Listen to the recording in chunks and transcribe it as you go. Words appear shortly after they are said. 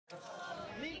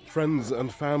Friends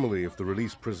and family of the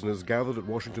released prisoners gathered at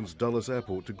Washington's Dulles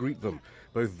airport to greet them.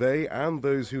 Both they and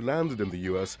those who landed in the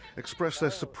U.S. expressed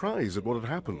their surprise at what had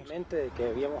happened.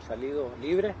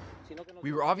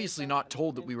 We were obviously not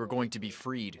told that we were going to be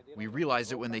freed. We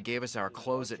realized it when they gave us our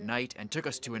clothes at night and took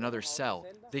us to another cell.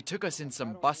 They took us in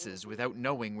some buses without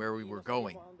knowing where we were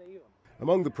going.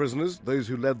 Among the prisoners, those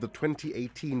who led the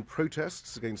 2018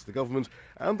 protests against the government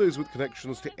and those with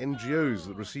connections to NGOs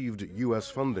that received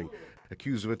U.S. funding,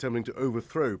 accused of attempting to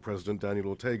overthrow President Daniel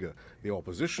Ortega. The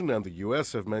opposition and the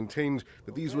U.S. have maintained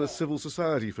that these were civil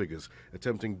society figures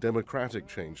attempting democratic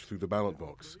change through the ballot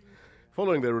box.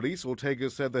 Following their release, Ortega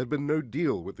said there had been no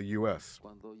deal with the U.S.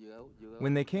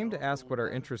 When they came to ask what our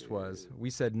interest was, we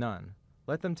said none.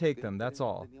 Let them take them, that's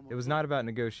all. It was not about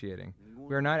negotiating.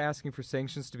 We are not asking for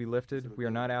sanctions to be lifted. We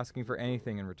are not asking for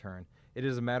anything in return. It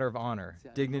is a matter of honor,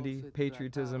 dignity,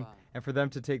 patriotism, and for them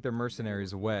to take their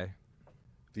mercenaries away.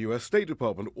 The U.S. State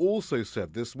Department also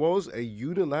said this was a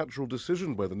unilateral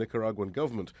decision by the Nicaraguan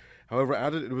government, however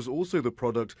added it was also the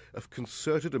product of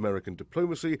concerted American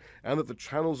diplomacy and that the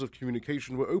channels of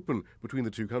communication were open between the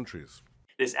two countries.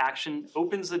 This action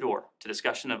opens the door to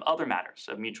discussion of other matters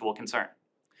of mutual concern.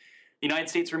 The United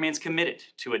States remains committed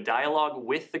to a dialogue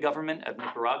with the government of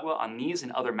Nicaragua on these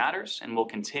and other matters and will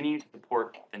continue to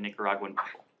support the Nicaraguan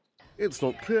people. It's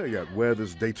not clear yet where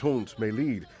this détente may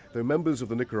lead, though members of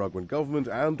the Nicaraguan government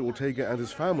and Ortega and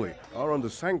his family are under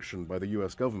sanction by the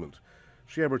U.S. government.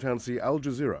 Shihab, Rattansi, Al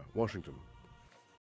Jazeera, Washington.